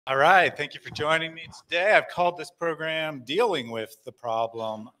All right, thank you for joining me today. I've called this program Dealing with the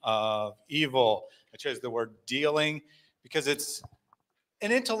Problem of Evil. I chose the word dealing because it's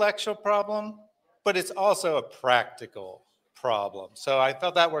an intellectual problem, but it's also a practical problem. So I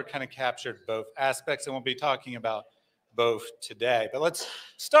thought that word kind of captured both aspects, and we'll be talking about both today. But let's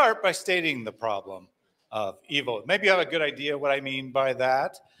start by stating the problem of evil. Maybe you have a good idea what I mean by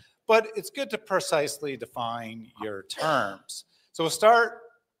that, but it's good to precisely define your terms. So we'll start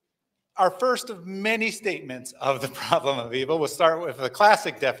our first of many statements of the problem of evil. We'll start with a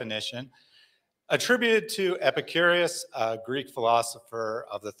classic definition attributed to Epicurus, a Greek philosopher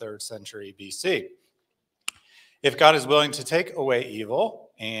of the 3rd century BC. If God is willing to take away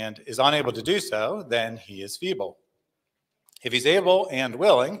evil and is unable to do so, then he is feeble. If he's able and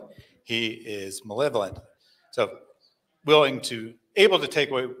willing, he is malevolent. So able to take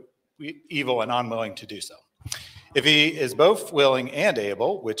away evil and unwilling to do so. If he is both willing and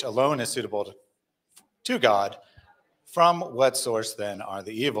able, which alone is suitable to God, from what source then are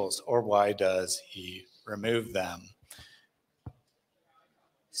the evils, or why does he remove them?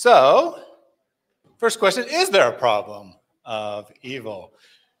 So, first question, is there a problem of evil?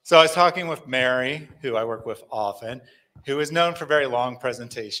 So I was talking with Mary, who I work with often, who is known for very long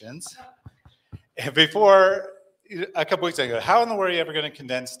presentations. And before, a couple weeks ago, how in the world are you ever going to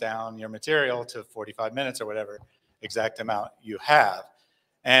condense down your material to 45 minutes or whatever exact amount you have?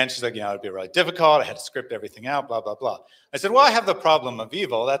 And she's like, it'd be really difficult. I had to script everything out, blah, blah, blah. I said, well, I have the problem of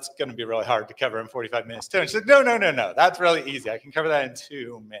evil. That's going to be really hard to cover in 45 minutes too. And she said, no. That's really easy. I can cover that in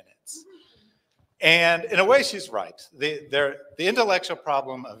 2 minutes. And in a way, she's right. The intellectual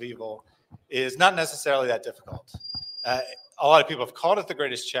problem of evil is not necessarily that difficult. A lot of people have called it the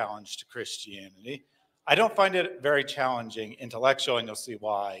greatest challenge to Christianity. I don't find it very challenging intellectually, and you'll see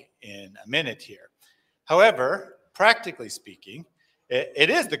why in a minute here. However, practically speaking, it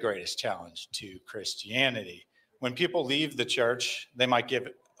is the greatest challenge to Christianity. When people leave the church, they might give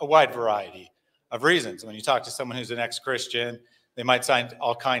a wide variety of reasons. When you talk to someone who's an ex-Christian, they might cite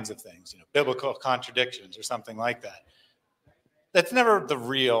all kinds of things, biblical contradictions or something like that. That's never the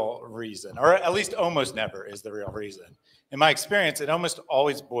real reason, or at least almost never is the real reason. In my experience, it almost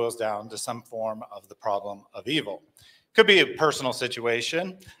always boils down to some form of the problem of evil. Could be a personal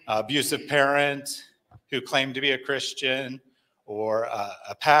situation, abusive parent who claimed to be a Christian, or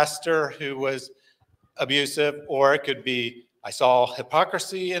a pastor who was abusive, or it could be, I saw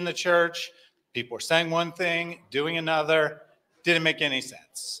hypocrisy in the church, people were saying one thing, doing another, didn't make any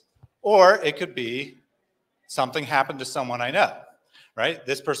sense. Or it could be something happened to someone I know, right?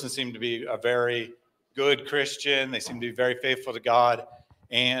 This person seemed to be a very good Christian, they seemed to be very faithful to God,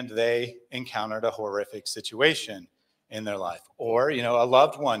 and they encountered a horrific situation in their life. Or, a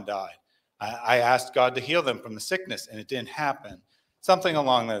loved one died. I asked God to heal them from the sickness, and it didn't happen. Something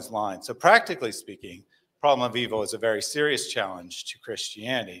along those lines. So practically speaking, problem of evil is a very serious challenge to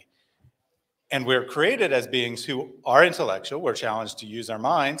Christianity. And we're created as beings who are intellectual. We're challenged to use our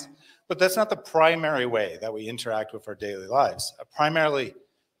minds, but that's not the primary way that we interact with our daily lives. Primarily,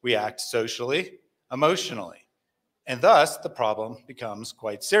 we act socially, emotionally, and thus the problem becomes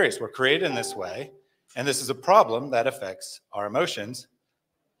quite serious. We're created in this way, and this is a problem that affects our emotions.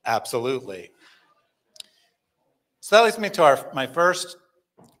 Absolutely. So that leads me to my first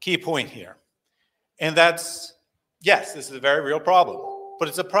key point here. And that's, yes, this is a very real problem, but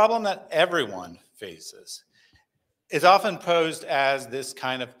it's a problem that everyone faces. It's often posed as this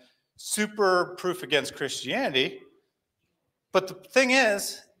kind of super proof against Christianity, but the thing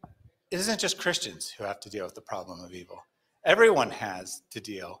is, it isn't just Christians who have to deal with the problem of evil. Everyone has to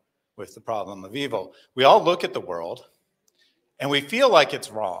deal with the problem of evil. We all look at the world, and we feel like it's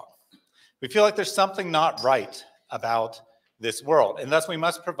wrong. We feel like there's something not right about this world, and thus we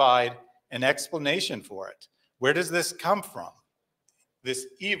must provide an explanation for it. Where does this come from? This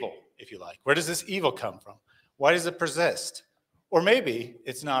evil, if you like. Where does this evil come from? Why does it persist? Or maybe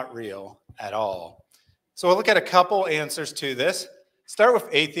it's not real at all. So we'll look at a couple answers to this. Start with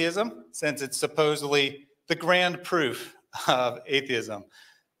atheism, since it's supposedly the grand proof of atheism.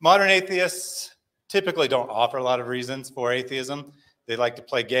 Modern atheists typically don't offer a lot of reasons for atheism. They like to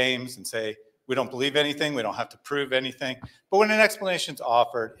play games and say, we don't believe anything, we don't have to prove anything. But when an explanation is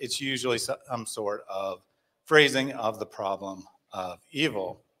offered, it's usually some sort of phrasing of the problem of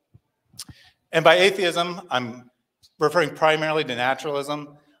evil. And by atheism, I'm referring primarily to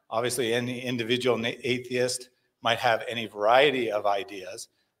naturalism. Obviously, any individual atheist might have any variety of ideas.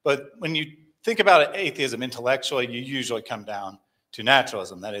 But when you think about atheism intellectually, you usually come down to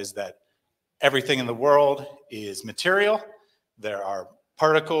naturalism. That is that everything in the world is material. There are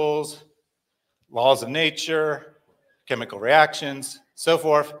particles, laws of nature, chemical reactions, so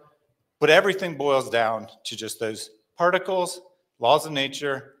forth. But everything boils down to just those particles, laws of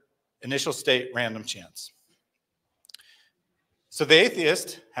nature, initial state, random chance. So the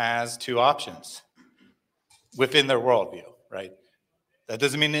atheist has two options within their worldview, right? That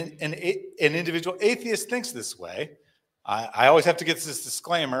doesn't mean an individual atheist thinks this way. I always have to get this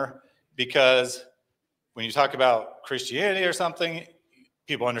disclaimer because when you talk about Christianity or something,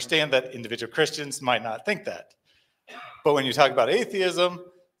 people understand that individual Christians might not think that. But when you talk about atheism,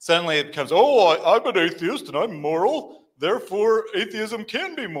 suddenly it becomes, oh, I'm an atheist and I'm moral, therefore atheism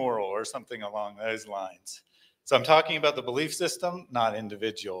can be moral, or something along those lines. So I'm talking about the belief system, not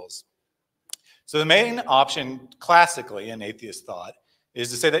individuals. So the main option classically in atheist thought is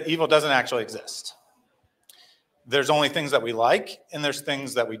to say that evil doesn't actually exist. There's only things that we like and there's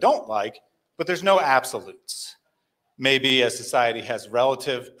things that we don't like, but there's no absolutes. Maybe a society has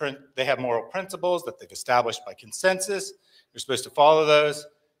they have moral principles that they've established by consensus. You're supposed to follow those,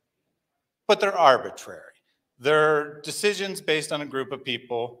 but they're arbitrary. They're decisions based on a group of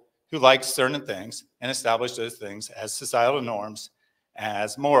people who like certain things and establish those things as societal norms,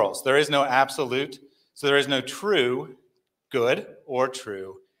 as morals. There is no absolute, so there is no true good or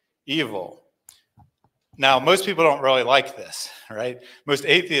true evil. Now, most people don't really like this, right? Most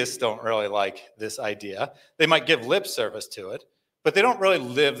atheists don't really like this idea. They might give lip service to it, but they don't really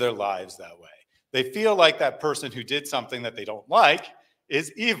live their lives that way. They feel like that person who did something that they don't like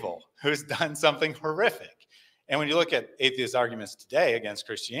is evil, who's done something horrific. And when you look at atheist arguments today against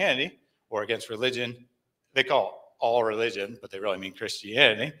Christianity or against religion, they call all religion, but they really mean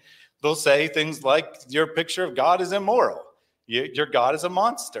Christianity. They'll say things like, your picture of God is immoral. Your God is a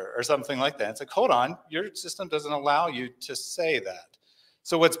monster or something like that. It's like, hold on, your system doesn't allow you to say that.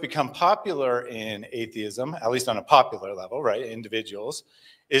 So what's become popular in atheism, at least on a popular level, right, individuals,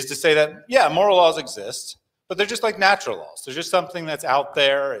 is to say that, yeah, moral laws exist, but they're just like natural laws. They're just something that's out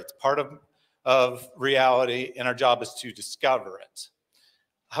there. It's part of reality, and our job is to discover it.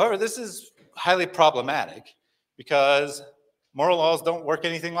 However, this is highly problematic because moral laws don't work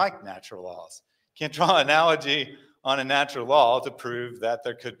anything like natural laws. You can't draw an analogy on a natural law to prove that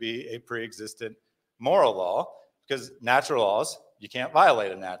there could be a pre-existent moral law, because natural laws, you can't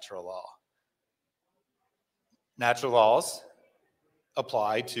violate a natural law. Natural laws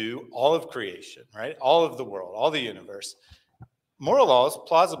apply to all of creation, right? All of the world, all the universe. Moral laws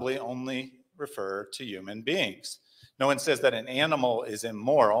plausibly only refer to human beings. No one says that an animal is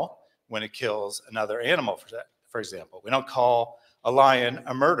immoral when it kills another animal, for example. We don't call a lion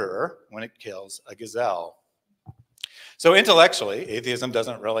a murderer when it kills a gazelle. So intellectually, atheism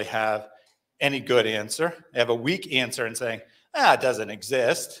doesn't really have any good answer. They have a weak answer in saying, it doesn't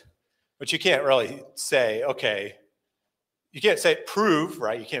exist. But you can't really say, okay, you can't say prove,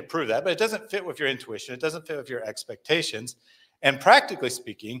 right? You can't prove that, but it doesn't fit with your intuition. It doesn't fit with your expectations. And practically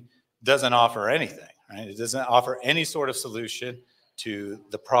speaking, doesn't offer anything, right? It doesn't offer any sort of solution to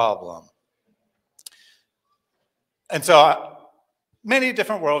the problem. And so many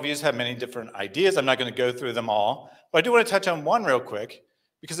different worldviews have many different ideas. I'm not going to go through them all, but I do want to touch on one real quick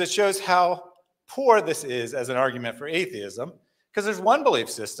because it shows how poor this is as an argument for atheism, because there's one belief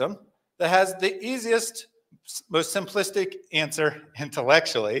system that has the easiest, most simplistic answer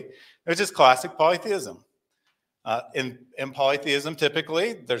intellectually, which is classic polytheism. In polytheism,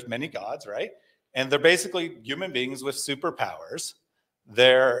 typically, there's many gods, right? And they're basically human beings with superpowers.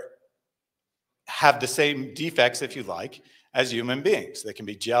 They have the same defects, if you like, as human beings. They can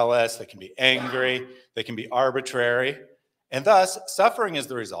be jealous, they can be angry, they can be arbitrary. And thus, suffering is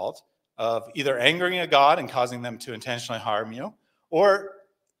the result of either angering a god and causing them to intentionally harm you, or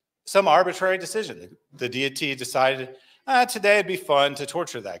some arbitrary decision. The deity decided, today it'd be fun to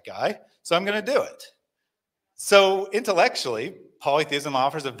torture that guy, so I'm going to do it. So intellectually, polytheism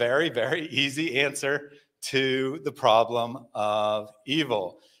offers a very, very easy answer to the problem of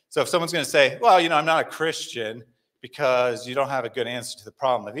evil. So if someone's going to say, well, I'm not a Christian because you don't have a good answer to the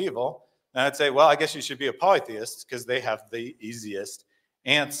problem of evil, then I'd say, well, I guess you should be a polytheist because they have the easiest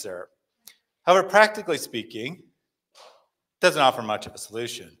answer. However, practically speaking, it doesn't offer much of a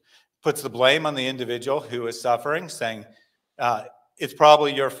solution. Puts the blame on the individual who is suffering, saying, it's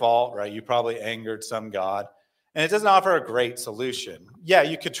probably your fault, right? You probably angered some god. And it doesn't offer a great solution. Yeah,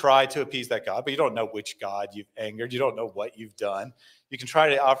 you could try to appease that god, but you don't know which god you've angered. You don't know what you've done. You can try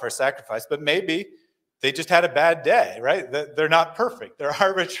to offer a sacrifice, but maybe they just had a bad day, right? They're not perfect. They're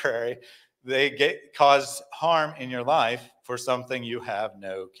arbitrary. They cause harm in your life for something you have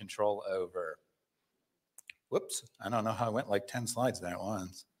no control over. Whoops, I don't know how I went like 10 slides there at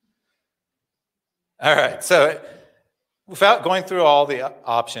once. All right, so Without going through all the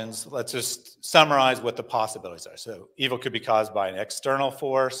options, let's just summarize what the possibilities are. So evil could be caused by an external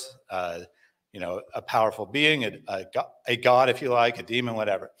force, a powerful being, a god, if you like, a demon,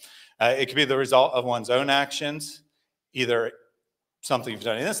 whatever. It could be the result of one's own actions, either something you've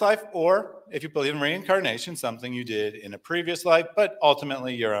done in this life, or if you believe in reincarnation, something you did in a previous life, but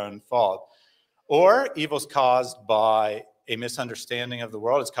ultimately your own fault. Or evil's caused by a misunderstanding of the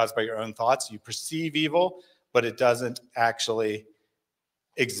world. It's caused by your own thoughts. You perceive evil, but it doesn't actually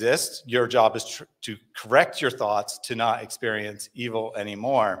exist. Your job is to correct your thoughts to not experience evil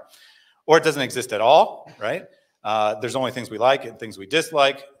anymore. Or it doesn't exist at all, right? There's only things we like and things we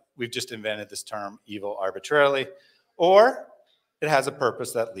dislike. We've just invented this term evil arbitrarily. Or it has a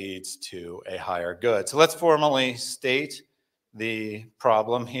purpose that leads to a higher good. So let's formally state the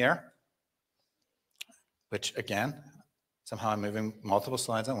problem here, which again, somehow I'm moving multiple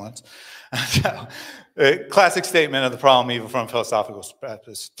slides at once. So, a classic statement of the problem evil from philosophical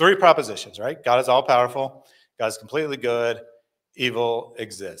perspective. 3 propositions, right? God is all powerful. God is completely good. Evil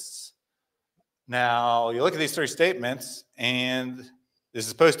exists. Now, you look at these 3 statements, and this is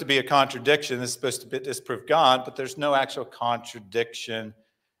supposed to be a contradiction. This is supposed to disprove God, but there's no actual contradiction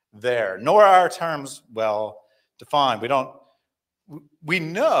there, nor are our terms well defined. We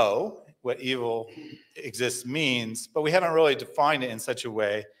know what evil exists means, but we haven't really defined it in such a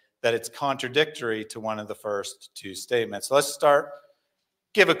way that it's contradictory to one of the first 2 statements. So let's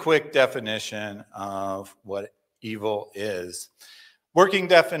give a quick definition of what evil is. Working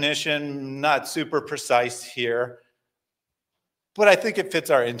definition, not super precise here, but I think it fits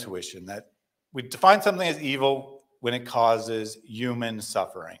our intuition that we define something as evil when it causes human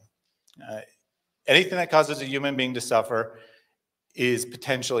suffering. Anything that causes a human being to suffer is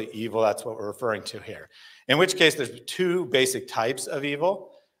potentially evil. That's what we're referring to here. In which case, there's 2 basic types of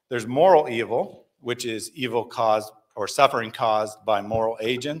evil. There's moral evil, which is evil caused or suffering caused by moral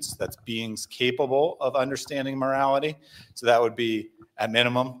agents. That's beings capable of understanding morality. So that would be, at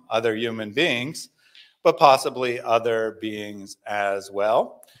minimum, other human beings, but possibly other beings as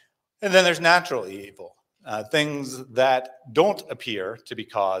well. And then there's natural evil, things that don't appear to be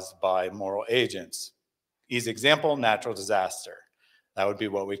caused by moral agents. Easy example, natural disaster. That would be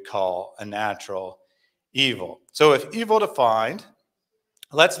what we call a natural evil. So if evil defined,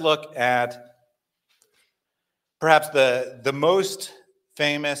 let's look at perhaps the most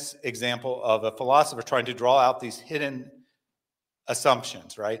famous example of a philosopher trying to draw out these hidden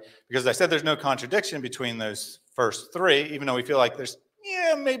assumptions, right? Because I said there's no contradiction between those first 3, even though we feel like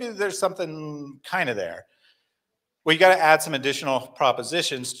maybe there's something kind of there. Well, you got to add some additional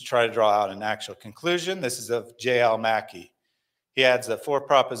propositions to try to draw out an actual conclusion. This is of J.L. Mackie. He adds the 4th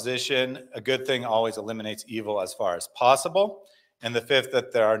proposition, a good thing always eliminates evil as far as possible. And the 5th,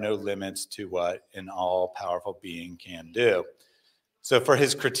 that there are no limits to what an all-powerful being can do. So for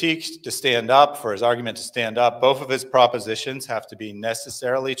his critique to stand up, for his argument to stand up, both of his propositions have to be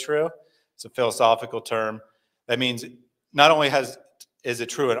necessarily true. It's a philosophical term. That means not only is it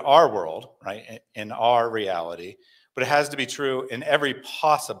true in our world, right, in our reality, but it has to be true in every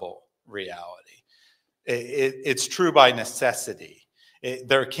possible reality. It's true by necessity.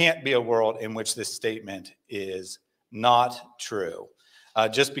 There can't be a world in which this statement is not true.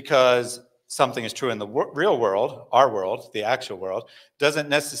 Just because something is true in the real world, our world, the actual world, doesn't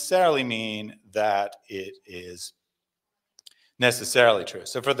necessarily mean that it is necessarily true.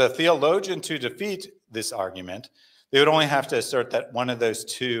 So for the theologian to defeat this argument, they would only have to assert that one of those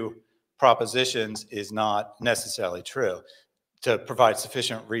 2 propositions is not necessarily true to provide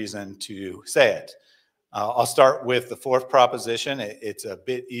sufficient reason to say it. I'll start with the 4th proposition. It's a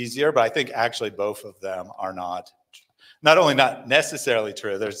bit easier, but I think actually both of them are not only not necessarily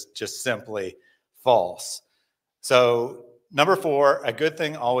true, they're just simply false. So number 4, a good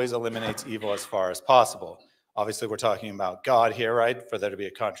thing always eliminates evil as far as possible. Obviously, we're talking about God here, right? For there to be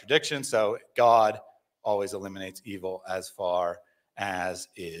a contradiction. So God always eliminates evil as far as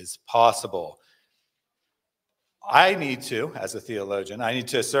is possible. I need to, as a theologian, I need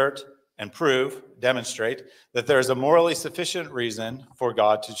to assert and demonstrate that there is a morally sufficient reason for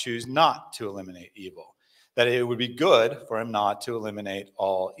God to choose not to eliminate evil, that it would be good for him not to eliminate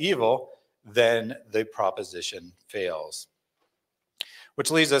all evil, then the proposition fails. Which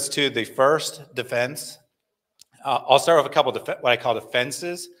leads us to the first defense. I'll start with a couple of what I call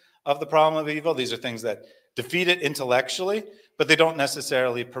defenses of the problem of evil. These are things that defeat it intellectually, but they don't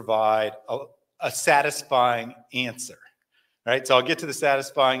necessarily provide a satisfying answer. Right? So I'll get to the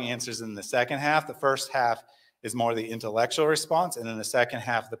satisfying answers in the second half. The first half is more the intellectual response, and then the second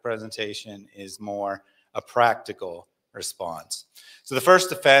half of the presentation is more a practical response. So the first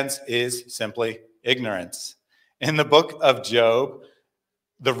defense is simply ignorance. In the book of Job,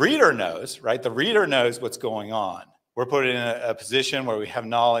 the reader knows, right? The reader knows what's going on. We're put in a position where we have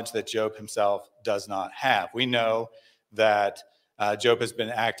knowledge that Job himself does not have. We know that Job has been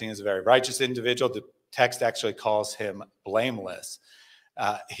acting as a very righteous individual. The text actually calls him blameless.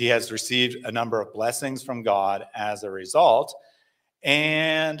 He has received a number of blessings from God as a result.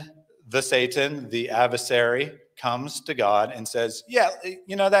 And the Satan, the adversary, comes to God and says, yeah,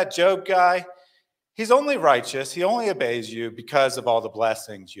 you know, that Job guy, he's only righteous. He only obeys you because of all the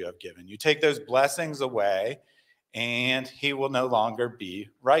blessings you have given. You take those blessings away, and he will no longer be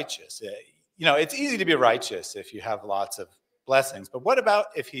righteous. You know, it's easy to be righteous if you have lots of blessings. But what about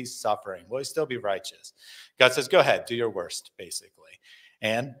if he's suffering? Will he still be righteous? God says, go ahead, do your worst, basically.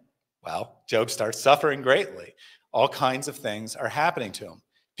 And, well, Job starts suffering greatly. All kinds of things are happening to him.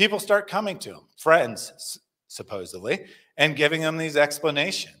 People start coming to him, friends, supposedly, and giving him these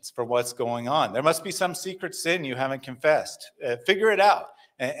explanations for what's going on. There must be some secret sin you haven't confessed. Figure it out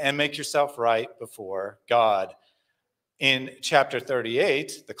and make yourself right before God. In chapter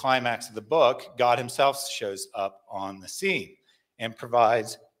 38, the climax of the book, God himself shows up on the scene and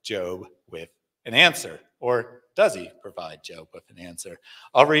provides Job with an answer. Or does he provide Job with an answer?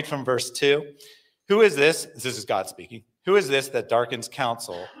 I'll read from verse 2. Who is this? This is God speaking. Who is this that darkens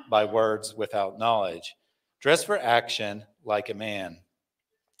counsel by words without knowledge? Dress for action like a man.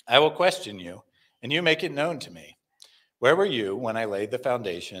 I will question you, and you make it known to me. Where were you when I laid the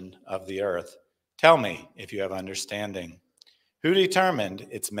foundation of the earth? Tell me if you have understanding. Who determined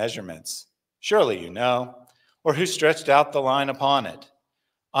its measurements? Surely you know. Or who stretched out the line upon it?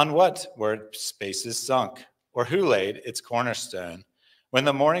 On what were its spaces sunk? Or who laid its cornerstone? When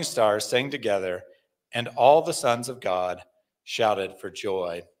the morning stars sang together, and all the sons of God shouted for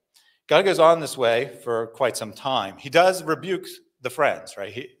joy. God goes on this way for quite some time. He does rebuke the friends,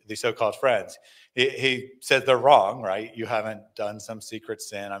 right? The so-called friends. He says they're wrong, right? You haven't done some secret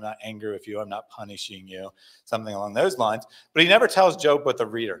sin. I'm not angry with you. I'm not punishing you. Something along those lines. But he never tells Job what the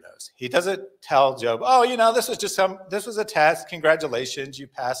reader knows. He doesn't tell Job, oh, you know, this was a test. Congratulations, you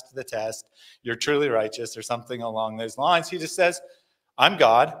passed the test. You're truly righteous, or something along those lines. He just says, I'm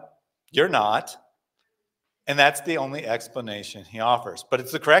God. You're not. And that's the only explanation he offers. But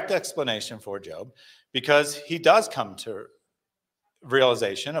it's the correct explanation for Job, because he does come to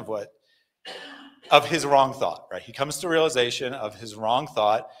realization of his wrong thought, right? He comes to realization of his wrong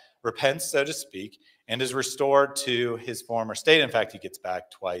thought, repents, so to speak, and is restored to his former state. In fact, he gets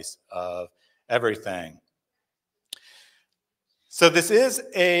back twice of everything. So this is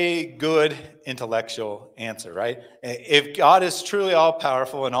a good intellectual answer, right? If God is truly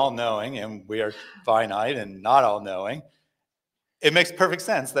all-powerful and all-knowing, and we are finite and not all-knowing, it makes perfect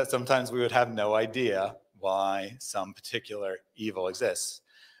sense that sometimes we would have no idea why some particular evil exists.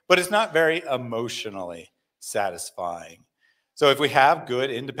 But it's not very emotionally satisfying. So if we have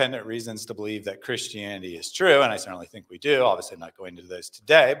good independent reasons to believe that Christianity is true, and I certainly think we do, obviously I'm not going into those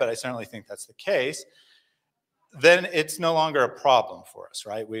today, but I certainly think that's the case, then it's no longer a problem for us,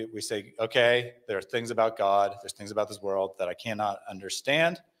 right? We say, okay, there are things about God, there's things about this world that I cannot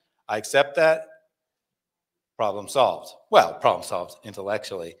understand. I accept that. Problem solved. Well, problem solved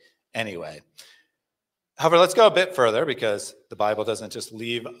intellectually anyway. However, let's go a bit further, because the Bible doesn't just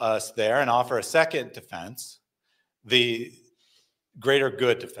leave us there, and offer a second defense, the greater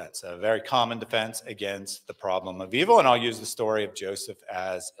good defense, a very common defense against the problem of evil. And I'll use the story of Joseph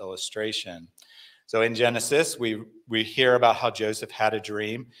as illustration. So in Genesis, we hear about how Joseph had a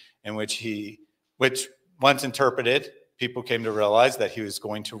dream in which once interpreted, people came to realize that he was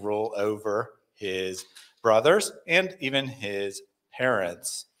going to rule over his brothers and even his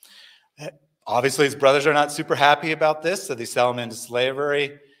parents. Obviously, his brothers are not super happy about this, so they sell him into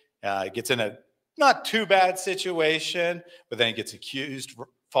slavery. He gets in a not too bad situation, but then he gets accused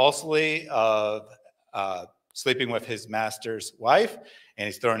falsely of sleeping with his master's wife, and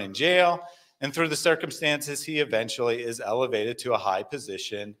he's thrown in jail. And through the circumstances, he eventually is elevated to a high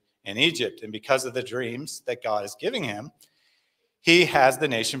position in Egypt. And because of the dreams that God is giving him, he has the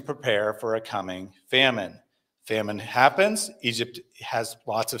nation prepare for a coming famine. Famine happens. Egypt has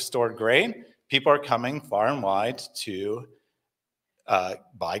lots of stored grain. People are coming far and wide to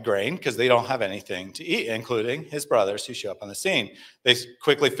buy grain because they don't have anything to eat, including his brothers who show up on the scene. They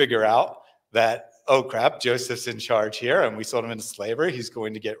quickly figure out that, oh crap, Joseph's in charge here and we sold him into slavery. He's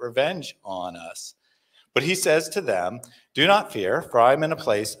going to get revenge on us. But he says to them, do not fear, for I am in a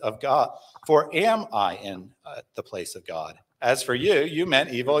place of God. For am I in the place of God? As for you, you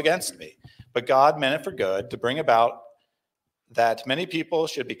meant evil against me, but God meant it for good, to bring about that many people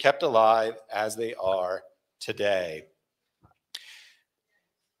should be kept alive as they are today.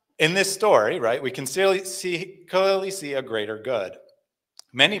 In this story, right, we can clearly see a greater good.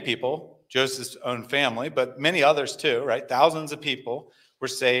 Many people, Joseph's own family, but many others too, right, thousands of people were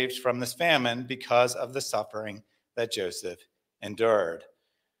saved from this famine because of the suffering that Joseph endured.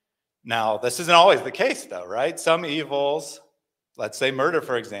 Now, this isn't always the case, though, right? Some evils, let's say murder,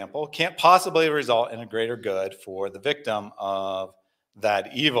 for example, can't possibly result in a greater good for the victim of that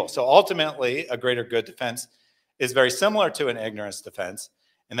evil. So ultimately, a greater good defense is very similar to an ignorance defense,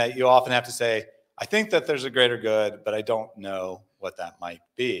 in that you often have to say, I think that there's a greater good, but I don't know what that might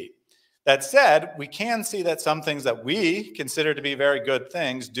be. That said, we can see that some things that we consider to be very good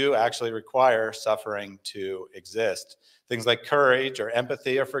things do actually require suffering to exist. Things like courage or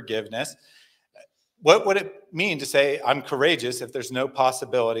empathy or forgiveness. What would it mean to say, I'm courageous if there's no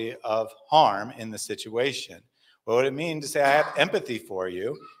possibility of harm in the situation? What would it mean to say, I have empathy for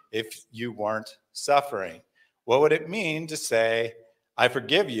you if you weren't suffering? What would it mean to say, I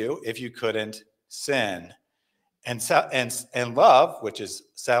forgive you if you couldn't sin? And love, which is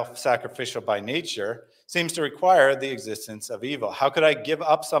self-sacrificial by nature, seems to require the existence of evil. How could I give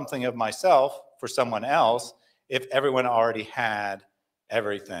up something of myself for someone else if everyone already had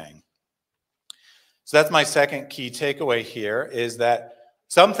everything? So that's my second key takeaway here, is that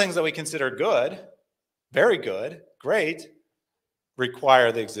some things that we consider good, very good, great,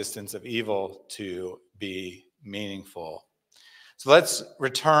 require the existence of evil to be meaningful. So let's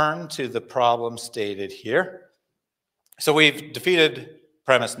return to the problem stated here. So we've defeated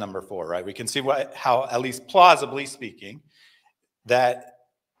premise number 4, right? We can see how, at least plausibly speaking, that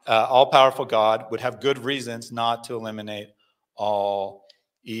all-powerful God would have good reasons not to eliminate all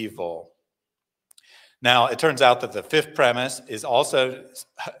evil. Now, it turns out that the 5th premise is also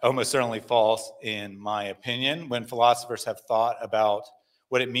almost certainly false, in my opinion. When philosophers have thought about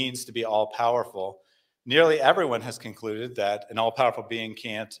what it means to be all-powerful, nearly everyone has concluded that an all-powerful being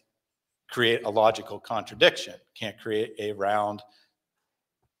can't create a logical contradiction, can't create a round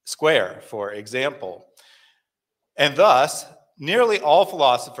square, for example. And thus, nearly all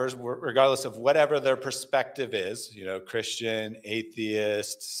philosophers, regardless of whatever their perspective is, Christian,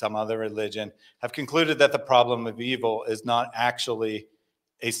 atheist, some other religion, have concluded that the problem of evil is not actually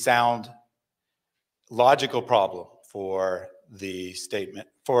a sound logical problem for the statement,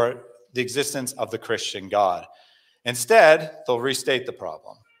 for the existence of the Christian God. Instead, they'll restate the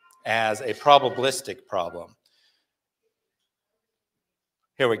problem as a probabilistic problem.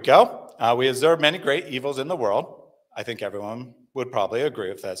 Here we go. We observe many great evils in the world. I think everyone would probably agree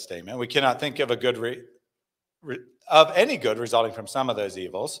with that statement. We cannot think of any good resulting from some of those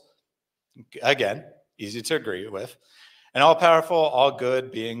evils. Again, easy to agree with. An all-powerful,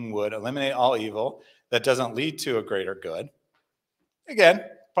 all-good being would eliminate all evil that doesn't lead to a greater good. Again,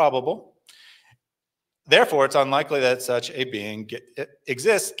 probable. Therefore, it's unlikely that such a being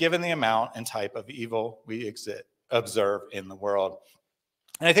exists given the amount and type of evil we observe in the world.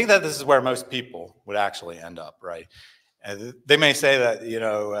 And I think that this is where most people would actually end up, right? They may say that,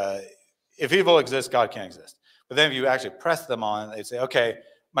 if evil exists, God can't exist. But then if you actually press them on, they say, okay,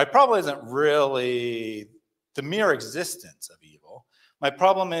 my problem isn't really the mere existence of evil. My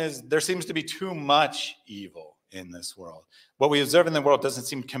problem is there seems to be too much evil in this world. What we observe in the world doesn't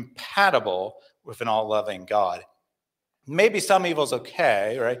seem compatible with an all-loving God. Maybe some evil's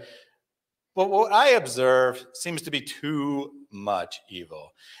okay, right? But what I observe seems to be too much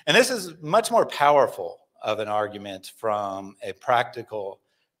evil. And this is much more powerful of an argument from a practical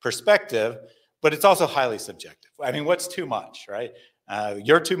perspective, but it's also highly subjective. I mean, what's too much, right?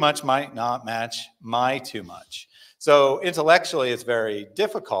 Your too much might not match my too much. So intellectually, it's very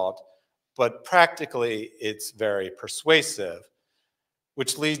difficult, but practically, it's very persuasive,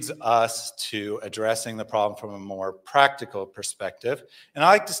 which leads us to addressing the problem from a more practical perspective. And I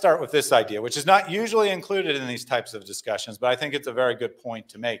like to start with this idea, which is not usually included in these types of discussions, but I think it's a very good point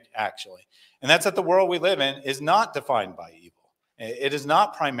to make, actually. And that's that the world we live in is not defined by evil. It is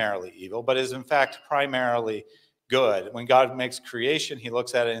not primarily evil, but is in fact primarily good. When God makes creation, he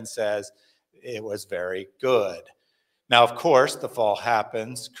looks at it and says, it was very good. Now, of course, the fall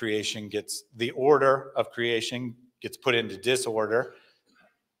happens. The order of creation gets put into disorder.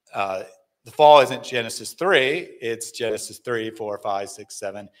 The fall isn't Genesis 3, it's Genesis 3, 4, 5, 6,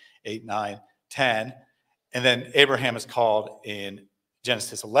 7, 8, 9, 10. And then Abraham is called in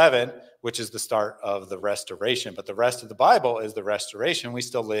Genesis 11, which is the start of the restoration. But the rest of the Bible is the restoration. We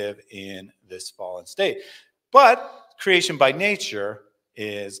still live in this fallen state. But creation by nature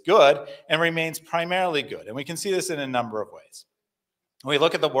is good and remains primarily good. And we can see this in a number of ways. When we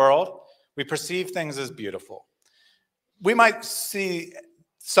look at the world, we perceive things as beautiful. We might see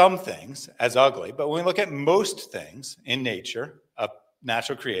some things as ugly, but when we look at most things in nature, a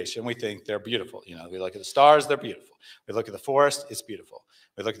natural creation, we think they're beautiful. We look at the stars, they're beautiful. We look at the forest, it's beautiful.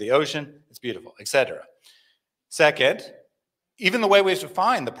 We look at the ocean, it's beautiful, etc. Second, even the way we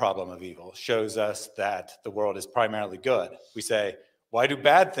define the problem of evil shows us that the world is primarily good. We say, why do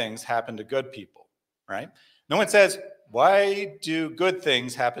bad things happen to good people, right? No one says, why do good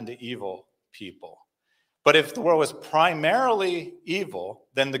things happen to evil people? But if the world was primarily evil,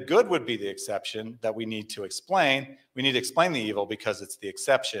 then the good would be the exception that we need to explain. We need to explain the evil because it's the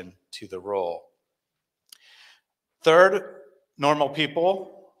exception to the rule. Third, normal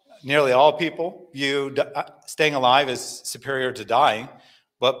people, nearly all people, view staying alive as superior to dying.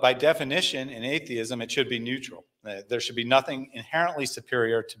 But by definition, in atheism, it should be neutral. There should be nothing inherently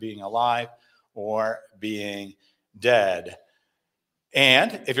superior to being alive or being dead.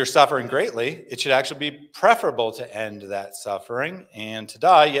 And if you're suffering greatly, it should actually be preferable to end that suffering and to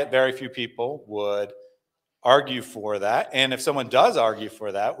die, yet very few people would argue for that. And if someone does argue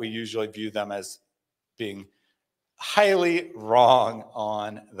for that, we usually view them as being highly wrong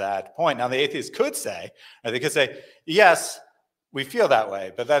on that point. Now, the atheist could say, or they could say, yes, we feel that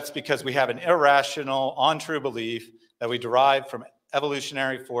way, but that's because we have an irrational, untrue belief that we derive from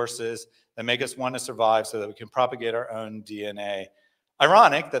evolutionary forces that make us want to survive so that we can propagate our own DNA.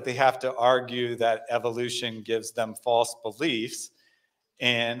 Ironic that they have to argue that evolution gives them false beliefs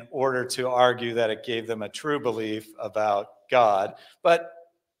in order to argue that it gave them a true belief about God. But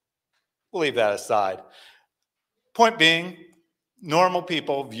we'll leave that aside. Point being, normal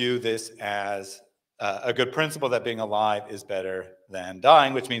people view this as a good principle that being alive is better than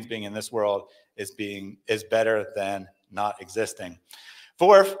dying, which means being in this world is better than not existing.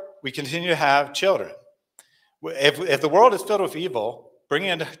 Fourth, we continue to have children. If the world is filled with evil,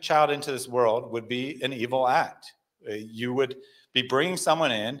 bringing a child into this world would be an evil act. You would be bringing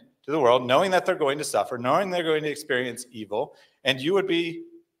someone in to the world knowing that they're going to suffer, knowing they're going to experience evil, and you would be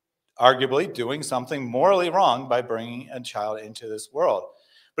arguably doing something morally wrong by bringing a child into this world.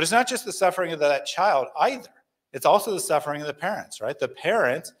 But it's not just the suffering of that child either. It's also the suffering of the parents, right? The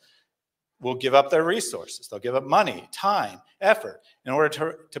parents will give up their resources. They'll give up money, time, effort in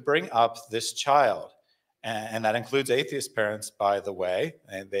order to bring up this child. And that includes atheist parents, by the way,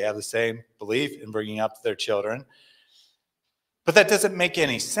 and they have the same belief in bringing up their children. But that doesn't make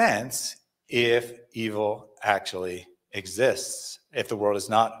any sense if evil actually exists, if the world is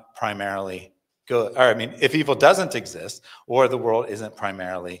not primarily good. Or, if evil doesn't exist or the world isn't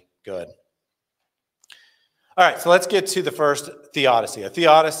primarily good. All right, so let's get to the first theodicy. A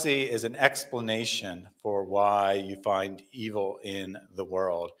theodicy is an explanation for why you find evil in the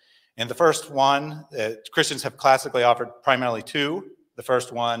world. And the first one, Christians have classically offered primarily two, the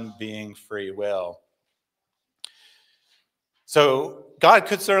first one being free will. So God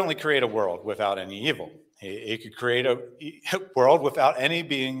could certainly create a world without any evil. He could create a world without any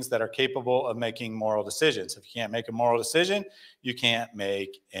beings that are capable of making moral decisions. If you can't make a moral decision, you can't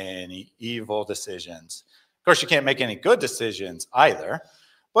make any evil decisions. Of course, you can't make any good decisions either,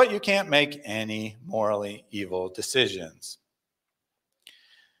 but you can't make any morally evil decisions.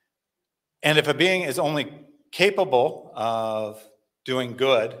 And if a being is only capable of doing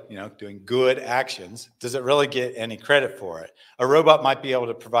good, doing good actions, does it really get any credit for it? A robot might be able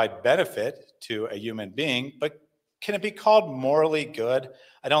to provide benefit to a human being, but can it be called morally good?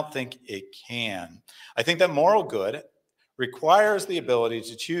 I don't think it can. I think that moral good requires the ability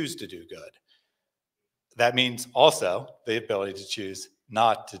to choose to do good. That means also the ability to choose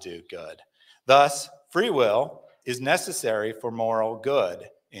not to do good. Thus, free will is necessary for moral good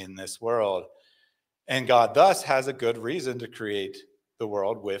in this world. And God thus has a good reason to create the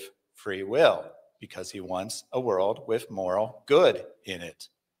world with free will, because he wants a world with moral good in it.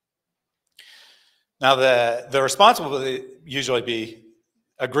 Now, the response will usually be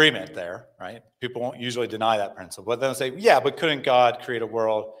agreement there, right? People won't usually deny that principle, but they'll say, yeah, but couldn't God create a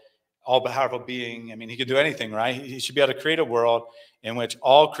world, all-powerful being? He could do anything, right? He should be able to create a world in which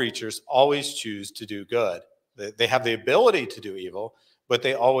all creatures always choose to do good. They have the ability to do evil, but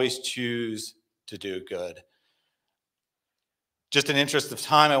they always choose to do good. Just in interest of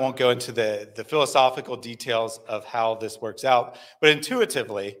time, I won't go into the philosophical details of how this works out, but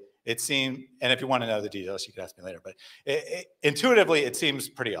intuitively, it seemed, and if you want to know the details, you can ask me later, but intuitively, it seems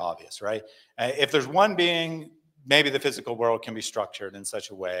pretty obvious, right? If there's one being, maybe the physical world can be structured in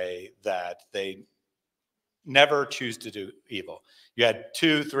such a way that they never choose to do evil. You had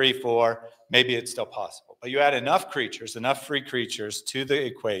 2, 3, 4, maybe it's still possible. But you add enough creatures, enough free creatures to the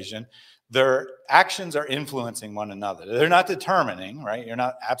equation, their actions are influencing one another. They're not determining, right? You're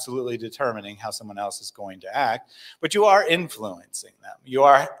not absolutely determining how someone else is going to act, but you are influencing them. You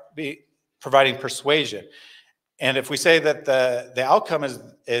are providing persuasion. And if we say that the outcome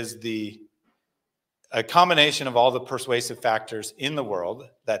is a combination of all the persuasive factors in the world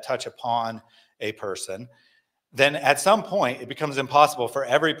that touch upon a person, then at some point it becomes impossible for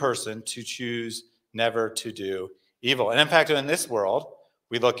every person to choose never to do evil. And in fact, in this world,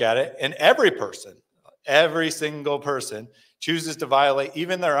 we look at it, and every single person chooses to violate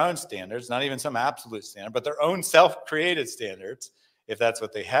even their own standards, not even some absolute standard, but their own self-created standards, if that's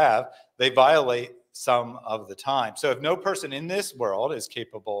what they have. They violate some of the time. So if no person in this world is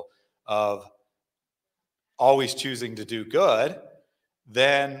capable of always choosing to do good,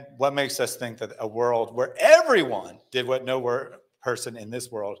 then what makes us think that a world where everyone did what no person in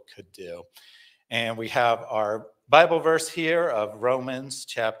this world could do? And we have our Bible verse here of Romans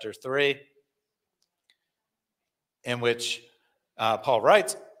chapter 3, in which Paul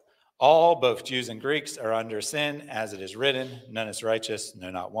writes, all, both Jews and Greeks, are under sin, as it is written, none is righteous, no,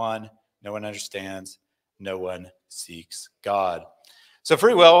 not one. No one understands, no one seeks God. So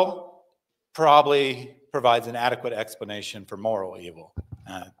free will probably provides an adequate explanation for moral evil.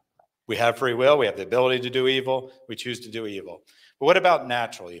 We have free will, we have the ability to do evil, we choose to do evil. But what about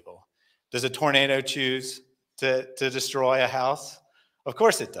natural evil? Does a tornado choose to destroy a house? Of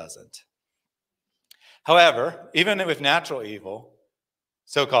course it doesn't. However, even with natural evil,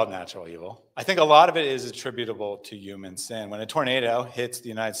 so-called natural evil, I think a lot of it is attributable to human sin. When a tornado hits the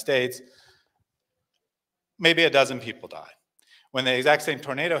United States, maybe a dozen people die. When the exact same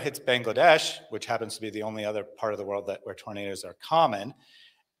tornado hits Bangladesh, which happens to be the only other part of the world where tornadoes are common,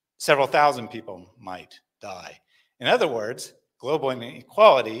 several thousand people might die. In other words, global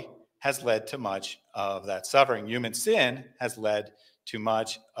inequality has led to much of that suffering. Human sin has led to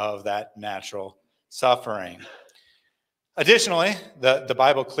much of that natural suffering. Additionally, the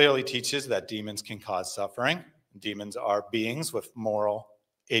Bible clearly teaches that demons can cause suffering. Demons are beings with moral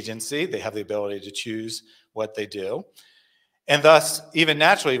agency. They have the ability to choose what they do. And thus, even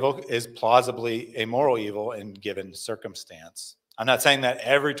natural evil is plausibly a moral evil in given circumstance. I'm not saying that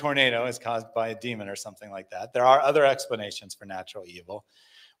every tornado is caused by a demon or something like that. There are other explanations for natural evil,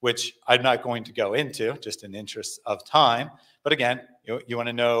 which I'm not going to go into, just in interest of time. But again, you want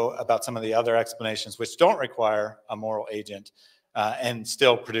to know about some of the other explanations which don't require a moral agent and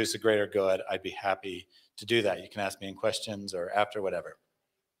still produce a greater good. I'd be happy to do that. You can ask me in questions or after, whatever.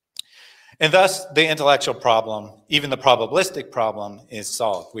 And thus, the intellectual problem, even the probabilistic problem, is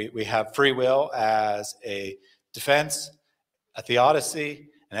solved. We have free will as a defense, a theodicy,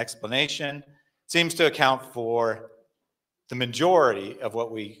 an explanation. Seems to account for the majority of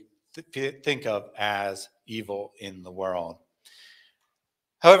what we think of as evil in the world.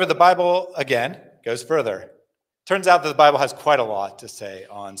 However, the Bible, again, goes further. Turns out that the Bible has quite a lot to say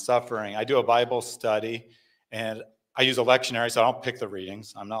on suffering. I do a Bible study, and I use a lectionary, so I don't pick the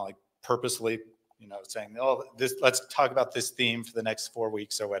readings. I'm not like purposely, saying, oh, let's talk about this theme for the next 4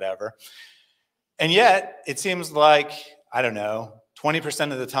 weeks or whatever. And yet, it seems like,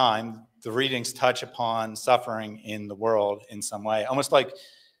 20% of the time, the readings touch upon suffering in the world in some way, almost like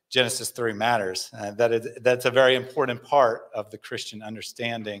Genesis 3 matters. That's a very important part of the Christian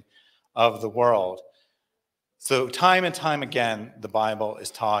understanding of the world. So time and time again, the Bible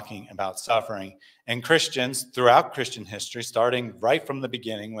is talking about suffering. And Christians throughout Christian history, starting right from the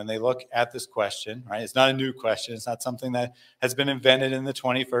beginning, when they look at this question, right? It's not a new question. It's not something that has been invented in the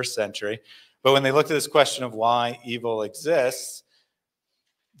 21st century. But when they look at this question of why evil exists,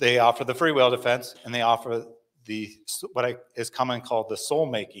 they offer the free will defense, and they offer what is commonly called the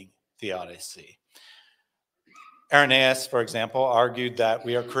soul-making theodicy. Irenaeus, for example, argued that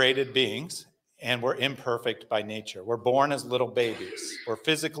we are created beings and we're imperfect by nature. We're born as little babies. We're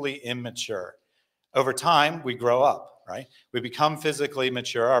physically immature. Over time, we grow up, right? We become physically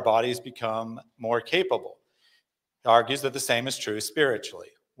mature. Our bodies become more capable. He argues that the same is true spiritually.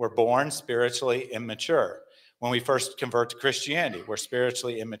 We're born spiritually immature. When we first convert to Christianity, we're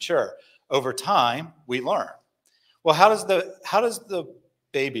spiritually immature. Over time, we learn. Well, how does the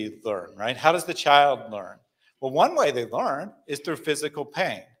baby learn, right? How does the child learn? Well, one way they learn is through physical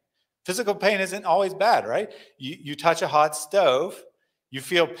pain. Physical pain isn't always bad, right? You touch a hot stove, you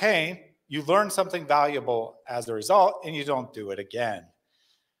feel pain, you learn something valuable as a result, and you don't do it again.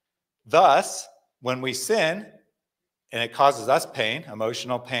 Thus, when we sin, and it causes us pain,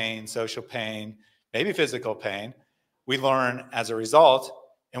 emotional pain, social pain, maybe physical pain, we learn as a result,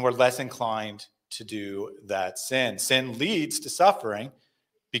 and we're less inclined to do that sin. Sin leads to suffering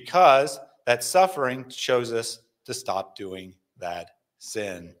because that suffering shows us to stop doing that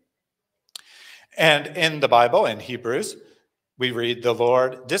sin. And in the Bible, in Hebrews, we read, the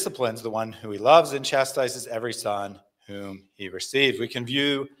Lord disciplines the one who he loves and chastises every son whom he receives. We can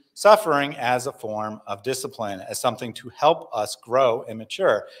view suffering as a form of discipline, as something to help us grow and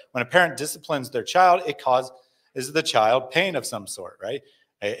mature. When a parent disciplines their child, it causes the child pain of some sort, right?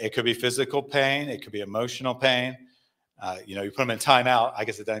 It could be physical pain. It could be emotional pain. You put them in timeout. I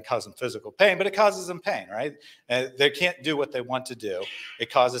guess it doesn't cause them physical pain, but it causes them pain, right? They can't do what they want to do.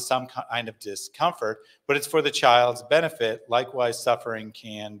 It causes some kind of discomfort, but it's for the child's benefit. Likewise, suffering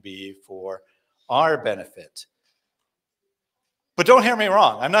can be for our benefit. But don't hear me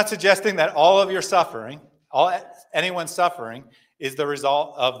wrong. I'm not suggesting that all of your suffering, anyone's suffering, is the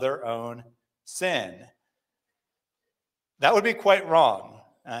result of their own sin. That would be quite wrong.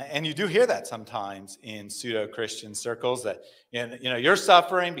 And you do hear that sometimes in pseudo-Christian circles, that you're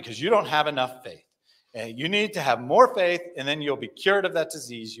suffering because you don't have enough faith. And you need to have more faith, and then you'll be cured of that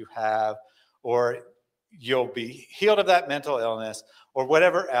disease you have, or you'll be healed of that mental illness, or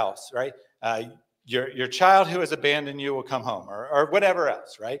whatever else, right? Your child who has abandoned you will come home, or whatever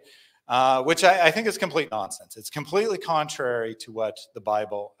else, right? Which I think is complete nonsense. It's completely contrary to what the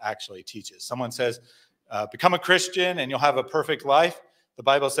Bible actually teaches. Someone says, become a Christian and you'll have a perfect life. The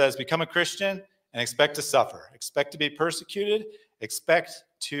Bible says, become a Christian and expect to suffer, expect to be persecuted, expect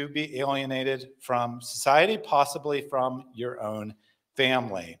to be alienated from society, possibly from your own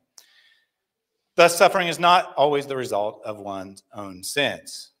family. Thus, suffering is not always the result of one's own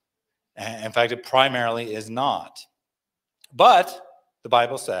sins. In fact, it primarily is not. But the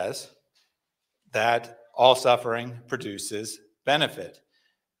Bible says that all suffering produces benefit.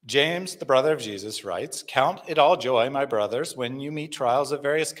 James, the brother of Jesus, writes, "Count it all joy, my brothers, when you meet trials of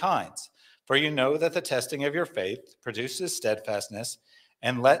various kinds, for you know that the testing of your faith produces steadfastness,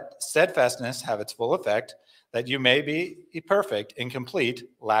 and let steadfastness have its full effect, that you may be perfect and complete,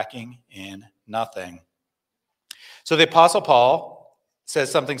 lacking in nothing." So the Apostle Paul says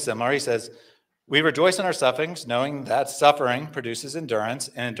something similar. He says, "We rejoice in our sufferings, knowing that suffering produces endurance,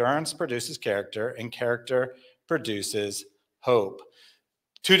 and endurance produces character, and character produces hope."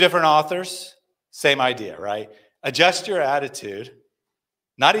 Two different authors, same idea, right? Adjust your attitude.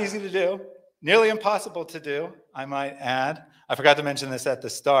 Not easy to do, nearly impossible to do, I might add. I forgot to mention this at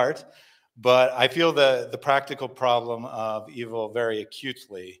the start, but I feel the practical problem of evil very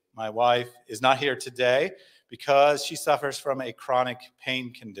acutely. My wife is not here today because she suffers from a chronic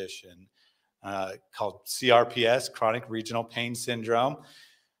pain condition called CRPS, chronic regional pain syndrome.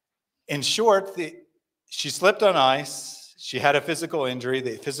 In short, she slipped on ice. She had a physical injury.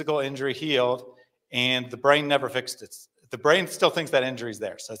 The physical injury healed, and the brain never fixed it. The brain still thinks that injury is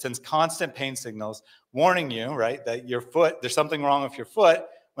there. So it sends constant pain signals warning you, right, that your foot, there's something wrong with your foot,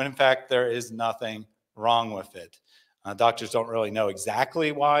 when in fact there is nothing wrong with it. Doctors don't really know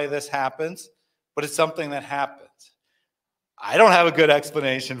exactly why this happens, but it's something that happens. I don't have a good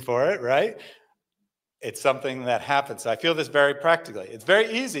explanation for it, right? It's something that happens. So I feel this very practically. It's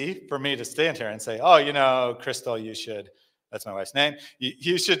very easy for me to stand here and say, oh, Crystal, you should, that's my wife's name,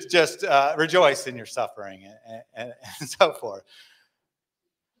 you should just rejoice in your suffering and so forth.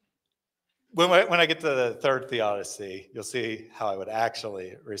 When I get to the third theodicy, you'll see how I would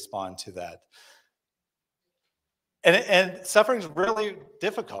actually respond to that. And suffering is really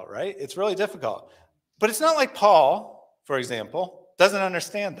difficult, right? It's really difficult. But it's not like Paul, for example, doesn't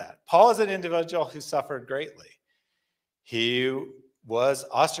understand that. Paul is an individual who suffered greatly. He was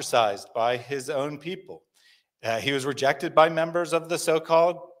ostracized by his own people. He was rejected by members of the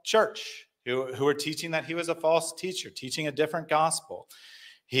so-called church who were teaching that he was a false teacher, teaching a different gospel.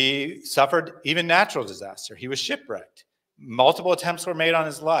 He suffered even natural disaster. He was shipwrecked. Multiple attempts were made on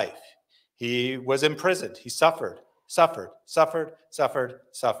his life. He was imprisoned. He suffered.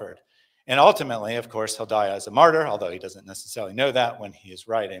 And ultimately, of course, he'll die as a martyr, although he doesn't necessarily know that when he is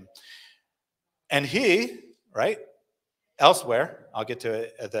writing. And he, right, elsewhere, I'll get to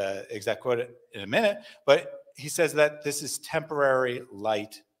the exact quote in a minute, but he says that this is temporary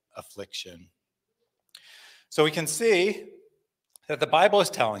light affliction. So we can see that the Bible is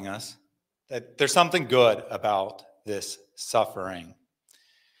telling us that there's something good about this suffering.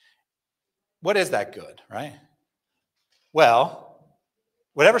 What is that good, right? Well,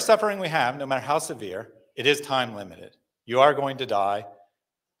 whatever suffering we have, no matter how severe, it is time limited. You are going to die.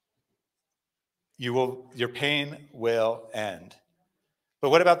 Your pain will end. But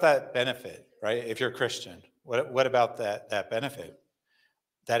what about that benefit, right? If you're a Christian, what about that benefit?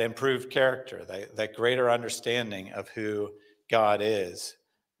 That improved character, that greater understanding of who God is,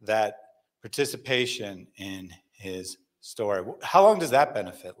 that participation in his story. How long does that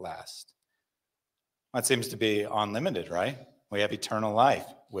benefit last? Well, it seems to be unlimited, right? We have eternal life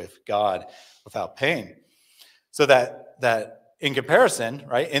with God without pain. So that in comparison,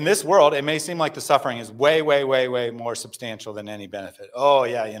 right, in this world, it may seem like the suffering is way, way, way, way more substantial than any benefit. Oh,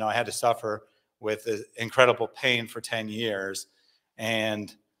 yeah, I had to suffer with incredible pain for 10 years,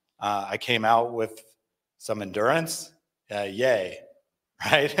 and I came out with some endurance. Yay,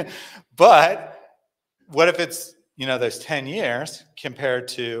 right? But what if it's, those 10 years compared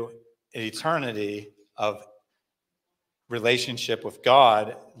to an eternity of relationship with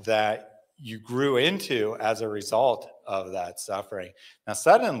God that you grew into as a result of that suffering? Now,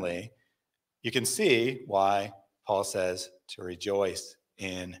 suddenly, you can see why Paul says to rejoice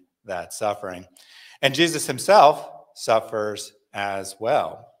in that suffering. And Jesus himself suffers as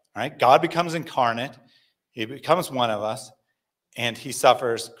well, right? God becomes incarnate. He becomes one of us, and he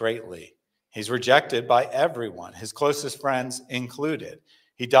suffers greatly. He's rejected by everyone, his closest friends included.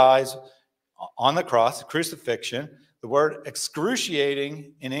 He dies on the cross, crucifixion. The word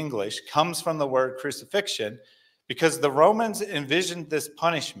excruciating in English comes from the word crucifixion because the Romans envisioned this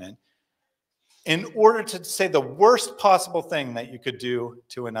punishment in order to say the worst possible thing that you could do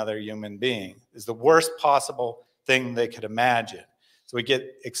to another human being is the worst possible thing they could imagine. So we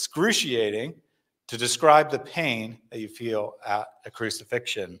get excruciating to describe the pain that you feel at a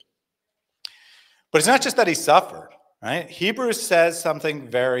crucifixion. But it's not just that he suffered, right? Hebrews says something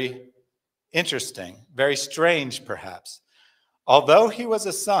very interesting, very strange perhaps. Although he was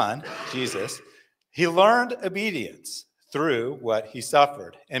a son, Jesus, he learned obedience through what he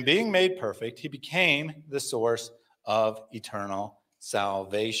suffered. And being made perfect, he became the source of eternal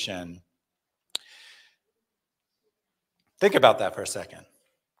salvation. Think about that for a second.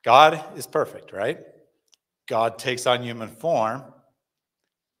 God is perfect, right? God takes on human form.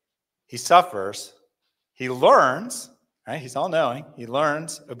 He suffers. He learns, right? He's all-knowing. He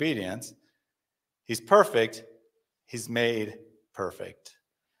learns obedience. He's perfect. He's made perfect.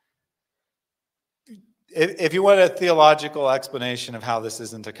 If you want a theological explanation of how this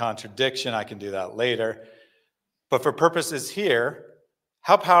isn't a contradiction, I can do that later. But for purposes here,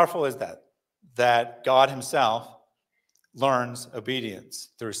 how powerful is that? That God himself learns obedience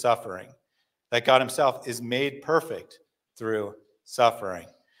through suffering. That God himself is made perfect through suffering.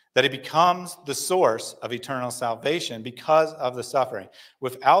 That he becomes the source of eternal salvation because of the suffering.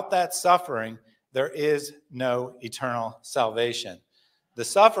 Without that suffering, there is no eternal salvation. The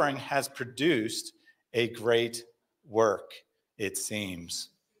suffering has produced a great work, it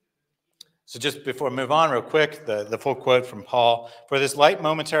seems. So just before we move on real quick, the full quote from Paul: "For this light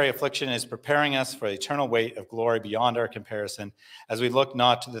momentary affliction is preparing us for the eternal weight of glory beyond our comparison, as we look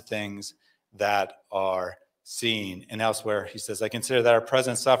not to the things that are seen." And elsewhere he says, "I consider that our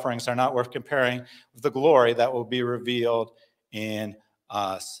present sufferings are not worth comparing with the glory that will be revealed in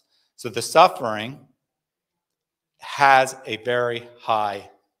us." So the suffering has a very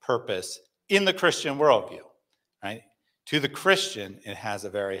high purpose in the Christian worldview, right? To the Christian, it has a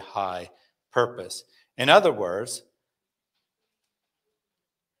very high purpose. In other words,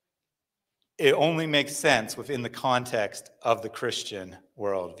 it only makes sense within the context of the Christian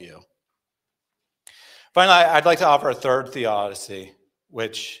worldview. Finally, I'd like to offer a third theodicy,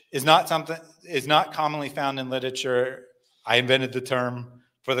 which is not commonly found in literature. I invented the term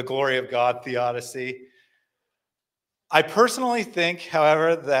for the glory of God theodicy. I personally think,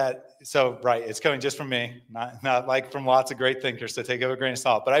 however, it's coming just from me, not like from lots of great thinkers, so take it with a grain of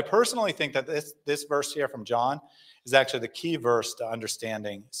salt. But I personally think that this verse here from John is actually the key verse to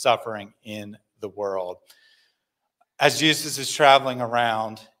understanding suffering in the world. As Jesus is traveling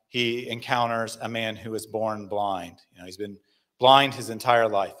around, he encounters a man who is born blind. He's been blind his entire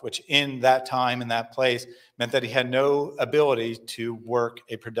life, which in that time, in that place, meant that he had no ability to work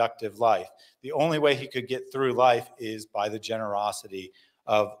a productive life. The only way he could get through life is by the generosity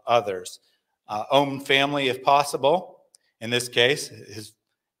of others. Own family, if possible. In this case,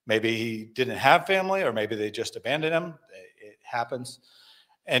 maybe he didn't have family, or maybe they just abandoned him. It happens.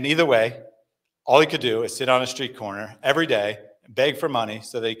 And either way, all he could do is sit on a street corner every day and beg for money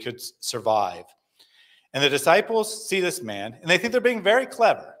so they could survive. And the disciples see this man, and they think they're being very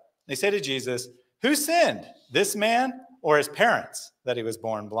clever. They say to Jesus, "Who sinned, this man or his parents, that he was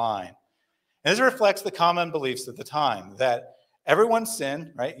born blind?" And this reflects the common beliefs at the time, that everyone's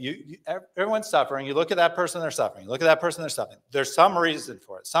sin, right? Everyone's suffering. You look at that person, they're suffering. You look at that person, they're suffering. There's some reason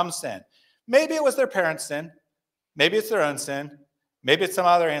for it, some sin. Maybe it was their parents' sin. Maybe it's their own sin. Maybe it's some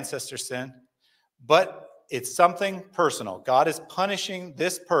other ancestor's sin. But it's something personal. God is punishing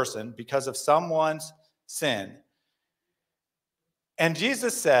this person because of someone's sin. And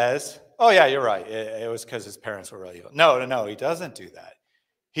Jesus says, "Oh yeah, you're right. It was because his parents were really evil." No, he doesn't do that.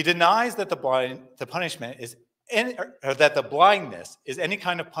 He denies that the punishment is or that the blindness is any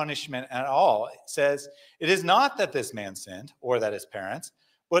kind of punishment at all. It says, it is not that this man sinned or that his parents,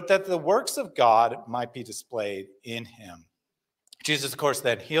 but that the works of God might be displayed in him. Jesus, of course,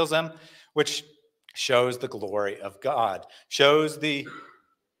 then heals him, which shows the glory of God, shows the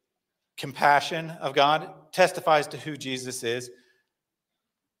compassion of God, testifies to who Jesus is,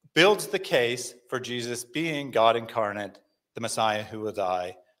 builds the case for Jesus being God incarnate, the Messiah who will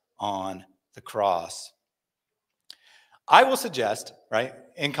die on the cross. I will suggest, right,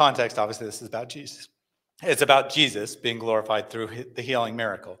 in context, obviously this is about Jesus. It's about Jesus being glorified through the healing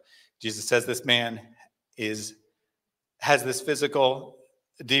miracle. Jesus says this man has this physical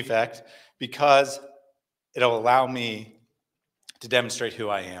defect because it'll allow me to demonstrate who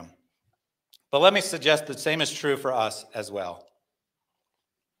I am. But let me suggest the same is true for us as well.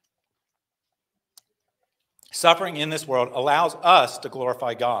 Suffering in this world allows us to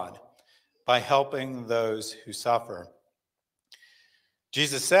glorify God by helping those who suffer.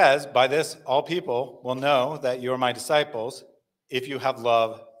 Jesus says, by this all people will know that you are my disciples if you have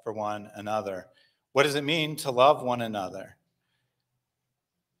love for one another. What does it mean to love one another?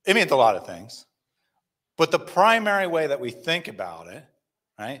 It means a lot of things. But the primary way that we think about it,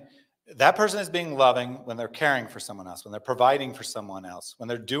 right, that person is being loving when they're caring for someone else, when they're providing for someone else, when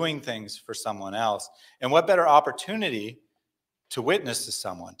they're doing things for someone else. And what better opportunity to witness to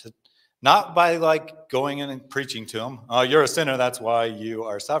someone, not by like going in and preaching to them, oh, you're a sinner, that's why you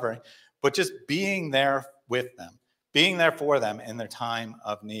are suffering, but just being there with them, being there for them in their time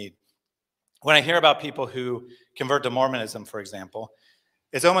of need. When I hear about people who convert to Mormonism, for example,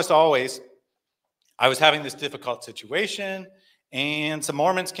 it's almost always, I was having this difficult situation, and some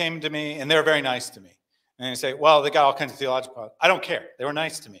Mormons came to me, and they were very nice to me. And they say, well, they got all kinds of theological problems. I don't care. They were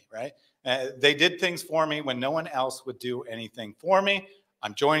nice to me, right? They did things for me when no one else would do anything for me.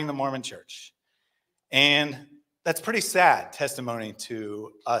 I'm joining the Mormon church. And that's pretty sad testimony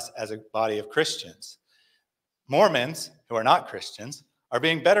to us as a body of Christians. Mormons, who are not Christians, are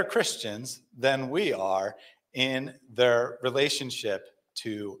being better Christians than we are in their relationship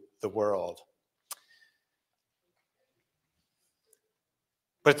to the world.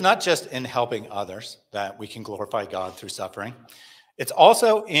 But it's not just in helping others that we can glorify God through suffering. It's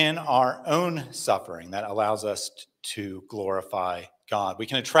also in our own suffering that allows us to glorify God. We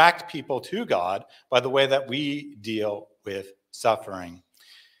can attract people to God by the way that we deal with suffering.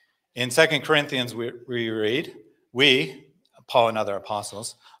 In 2 Corinthians, we read, we, Paul and other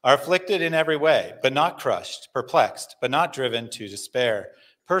apostles, are afflicted in every way, but not crushed, perplexed, but not driven to despair,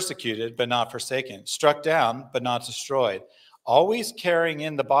 persecuted, but not forsaken, struck down, but not destroyed, always carrying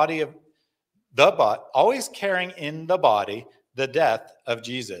in the body the death of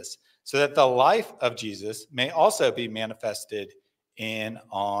Jesus, so that the life of Jesus may also be manifested in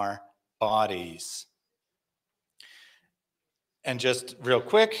our bodies. And just real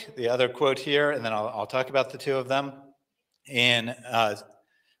quick, the other quote here, and then I'll talk about the two of them. In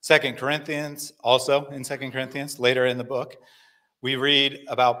 2 Corinthians, also in 2 Corinthians, later in the book, we read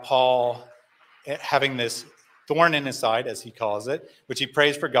about Paul having this thorn in his side, as he calls it, which he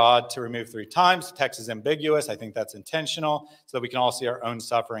prays for God to remove 3 times. The text is ambiguous. I think that's intentional, so that we can all see our own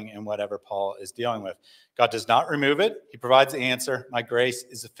suffering in whatever Paul is dealing with. God does not remove it. He provides the answer. My grace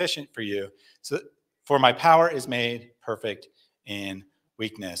is sufficient for you, for my power is made perfect in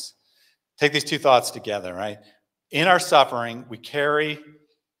weakness. Take these two thoughts together, right? In our suffering, we carry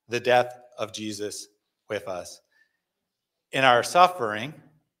the death of Jesus with us. In our suffering,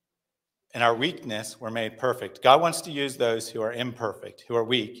 in our weakness, we're made perfect. God wants to use those who are imperfect, who are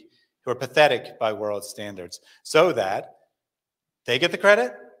weak, who are pathetic by world standards, so that they get the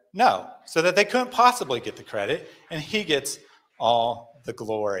credit? No. So that they couldn't possibly get the credit, and he gets all the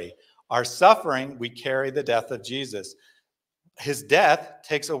glory. Our suffering, we carry the death of Jesus. His death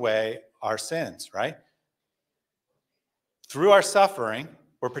takes away our sins, right? Through our suffering,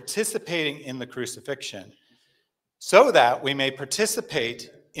 we're participating in the crucifixion, so that we may participate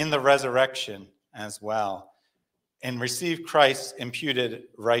in the resurrection as well, and receive Christ's imputed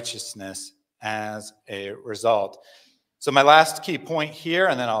righteousness as a result. So my last key point here,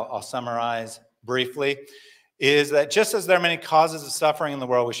 and then I'll summarize briefly, is that just as there are many causes of suffering in the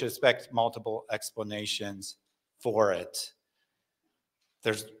world, we should expect multiple explanations for it.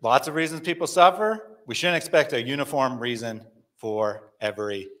 There's lots of reasons people suffer. We shouldn't expect a uniform reason for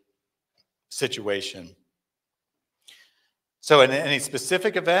every situation. So in any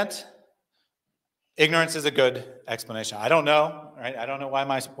specific event, ignorance is a good explanation. I don't know, right? I don't know why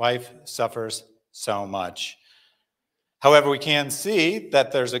my wife suffers so much. However, we can see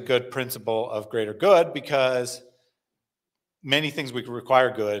that there's a good principle of greater good, because many things we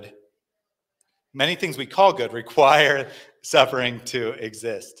require good Many things we call good require suffering to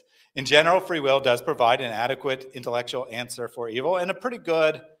exist. In general, free will does provide an adequate intellectual answer for evil and a pretty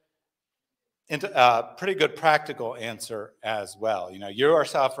good practical answer as well. You are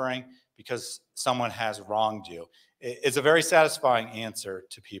suffering because someone has wronged you. It's a very satisfying answer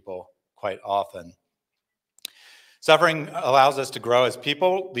to people quite often. Suffering allows us to grow as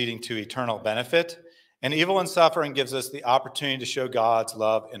people, leading to eternal benefit. And evil and suffering gives us the opportunity to show God's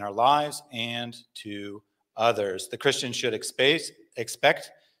love in our lives and to others. The Christian should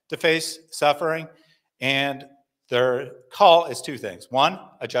expect to face suffering, and their call is two things. One,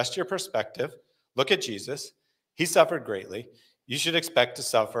 adjust your perspective. Look at Jesus. He suffered greatly. You should expect to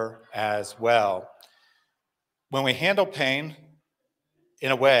suffer as well. When we handle pain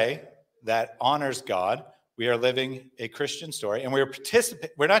in a way that honors God, we are living a Christian story, and we're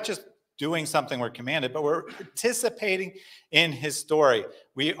not just doing something we're commanded, but we're participating in his story.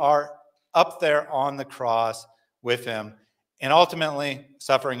 We are up there on the cross with him. And ultimately,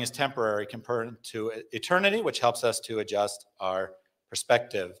 suffering is temporary compared to eternity, which helps us to adjust our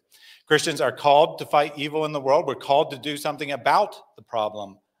perspective. Christians are called to fight evil in the world. We're called to do something about the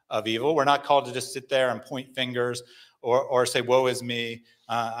problem of evil. We're not called to just sit there and point fingers or say, woe is me,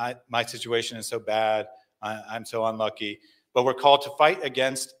 my situation is so bad, I'm so unlucky. But we're called to fight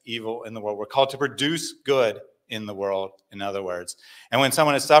against evil in the world. We're called to produce good in the world, in other words. And when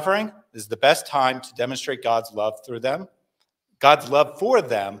someone is suffering, this is the best time to demonstrate God's love through them, God's love for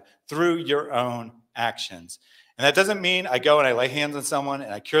them through your own actions. And that doesn't mean I go and I lay hands on someone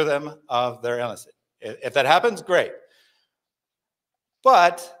and I cure them of their illness. If that happens, great.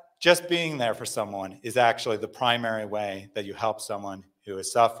 But just being there for someone is actually the primary way that you help someone who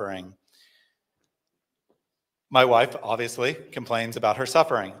is suffering. My wife obviously complains about her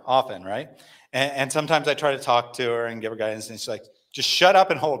suffering often, right? And sometimes I try to talk to her and give her guidance, and she's like, just shut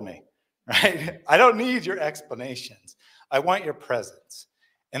up and hold me, right? I don't need your explanations. I want your presence.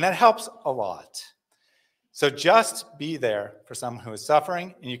 And that helps a lot. So just be there for someone who is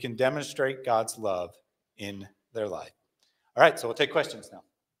suffering, and you can demonstrate God's love in their life. All right, so we'll take questions now.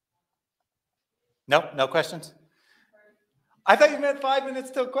 No questions? I thought you meant 5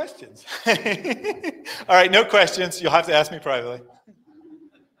 minutes till questions. All right, no questions. You'll have to ask me privately.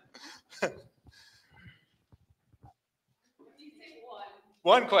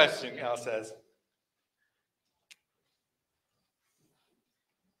 One question, Al says.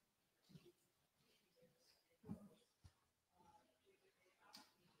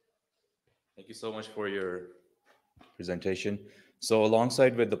 Thank you so much for your presentation. So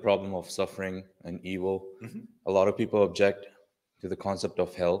alongside with the problem of suffering and evil, a lot of people object to the concept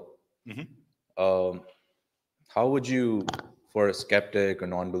of hell. How would you, for a skeptic or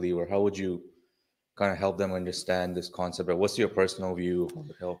non-believer, how would you kind of help them understand this concept? Or what's your personal view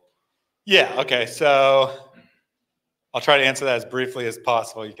of hell? Yeah, okay. So I'll try to answer that as briefly as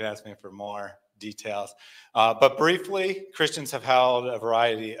possible. You can ask me for more details. But briefly, Christians have held a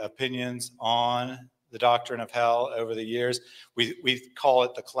variety of opinions on the doctrine of hell over the years. We call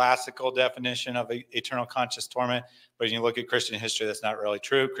it the classical definition of eternal conscious torment, but when you look at Christian history, that's not really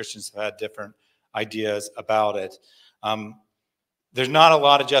true. Christians have had different ideas about it. There's not a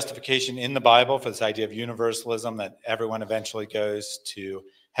lot of justification in the Bible for this idea of universalism, that everyone eventually goes to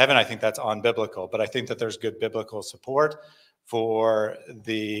heaven. I think that's unbiblical, but I think that there's good biblical support for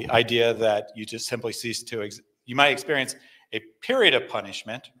the idea that you just simply cease to you might experience a period of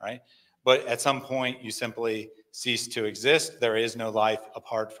punishment, right? But at some point, you simply cease to exist. There is no life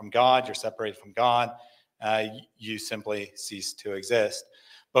apart from God. You're separated from God. You simply cease to exist.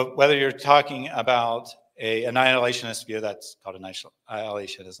 But whether you're talking about an annihilationist view, that's called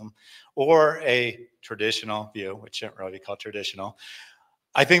annihilationism, or a traditional view, which shouldn't really be called traditional,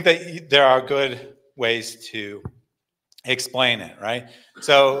 I think that there are good ways to explain it, right?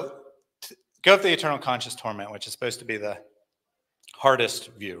 So go with the eternal conscious torment, which is supposed to be the hardest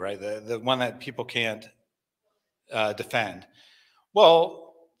view, right? The one that people can't defend.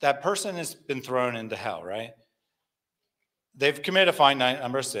 Well, that person has been thrown into hell, right? They've committed a finite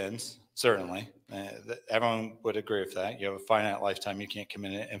number of sins, certainly. Everyone would agree with that. You have a finite lifetime, you can't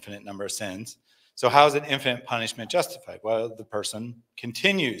commit an infinite number of sins. So how is an infinite punishment justified? Well, the person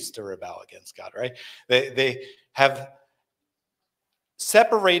continues to rebel against God, right? They have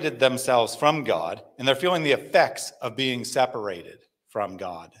separated themselves from God, and they're feeling the effects of being separated from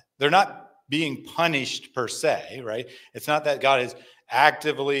God. They're not being punished per se, right? It's not that God is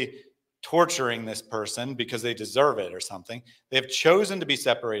actively torturing this person because they deserve it or something. They've chosen to be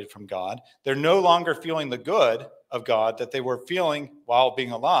separated from God. They're no longer feeling the good of God that they were feeling while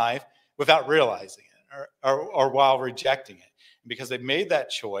being alive without realizing it or while rejecting it. And because they've made that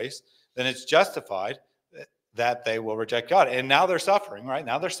choice, then it's justified that they will reject God. And now they're suffering, right?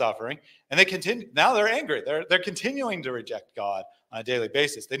 Now they're suffering, and they continue. Now they're angry. They're continuing to reject God on a daily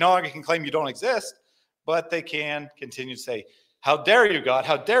basis. They no longer can claim you don't exist, but they can continue to say, how dare you, God?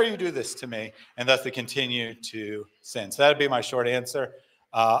 How dare you do this to me? And thus they continue to sin. So that'd be my short answer.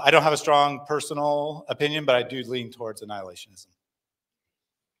 I don't have a strong personal opinion, but I do lean towards annihilationism.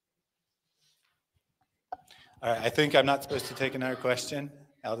 All right, I think I'm not supposed to take another question.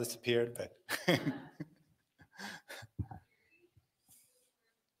 Al disappeared, but...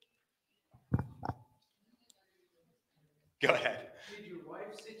 Go ahead. Did your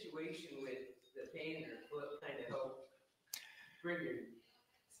wife's situation with the pain in her foot kind of help bring your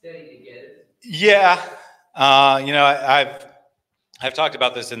study together? Yeah, I've talked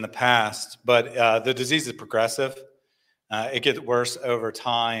about this in the past, but the disease is progressive. It gets worse over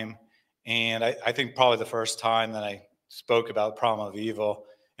time, and I think probably the first time that I spoke about the problem of evil,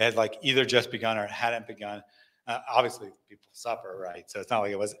 it had like either just begun or it hadn't begun. Obviously, people suffer, right? So it's not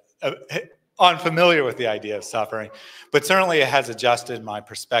like it was unfamiliar with the idea of suffering, but certainly it has adjusted my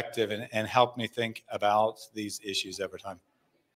perspective and helped me think about these issues over time.